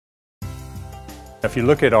If you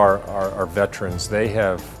look at our veterans, they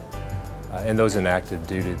have, and those in active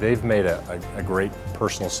duty, they've made a great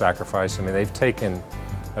personal sacrifice. I mean, they've taken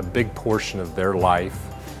a big portion of their life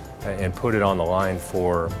and put it on the line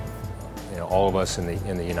for all of us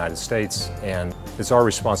in the United States. And it's our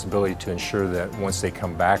responsibility to ensure that once they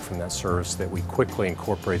come back from that service, that we quickly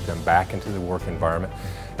incorporate them back into the work environment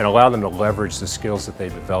and allow them to leverage the skills that they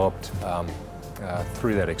developed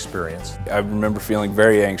through that experience. I remember feeling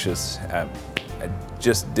very anxious. I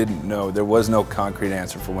just didn't know. There was no concrete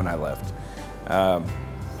answer for when I left.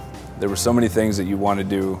 There were so many things that you want to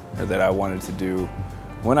do, or that I wanted to do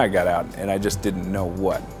when I got out, and I just didn't know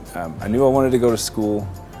what. I knew I wanted to go to school,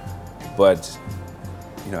 but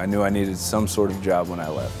I knew I needed some sort of job when I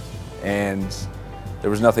left. And there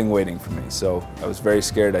was nothing waiting for me, so I was very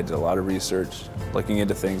scared. I did a lot of research, looking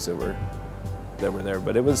into things that were there,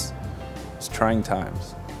 but it was trying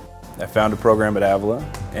times. I found a program at Avila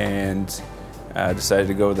and decided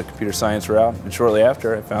to go the computer science route, and shortly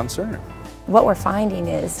after I found Cerner. What we're finding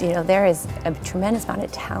is, there is a tremendous amount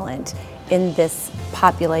of talent in this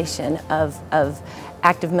population of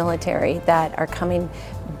active military that are coming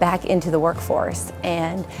back into the workforce,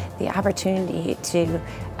 and the opportunity to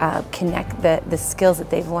connect the skills that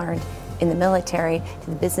they've learned in the military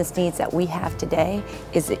to the business needs that we have today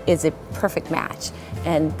is a perfect match.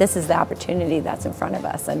 And this is the opportunity that's in front of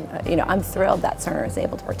us. And I'm thrilled that Cerner is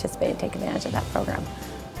able to participate and take advantage of that program.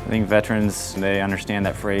 I think veterans, they understand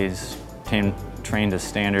that phrase, trained to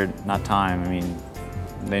standard, not time. I mean,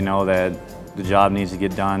 they know that the job needs to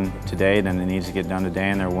get done today, then it needs to get done today,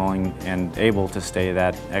 and they're willing and able to stay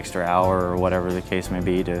that extra hour or whatever the case may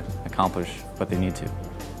be to accomplish what they need to.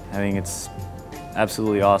 I think it's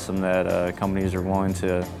absolutely awesome that companies are willing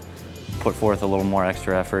to put forth a little more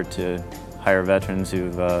extra effort to hire veterans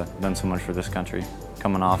who've done so much for this country,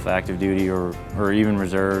 coming off active duty or even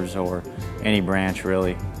reserves or any branch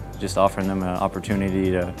really, just offering them an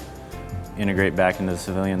opportunity to integrate back into the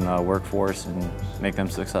civilian workforce and make them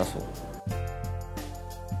successful.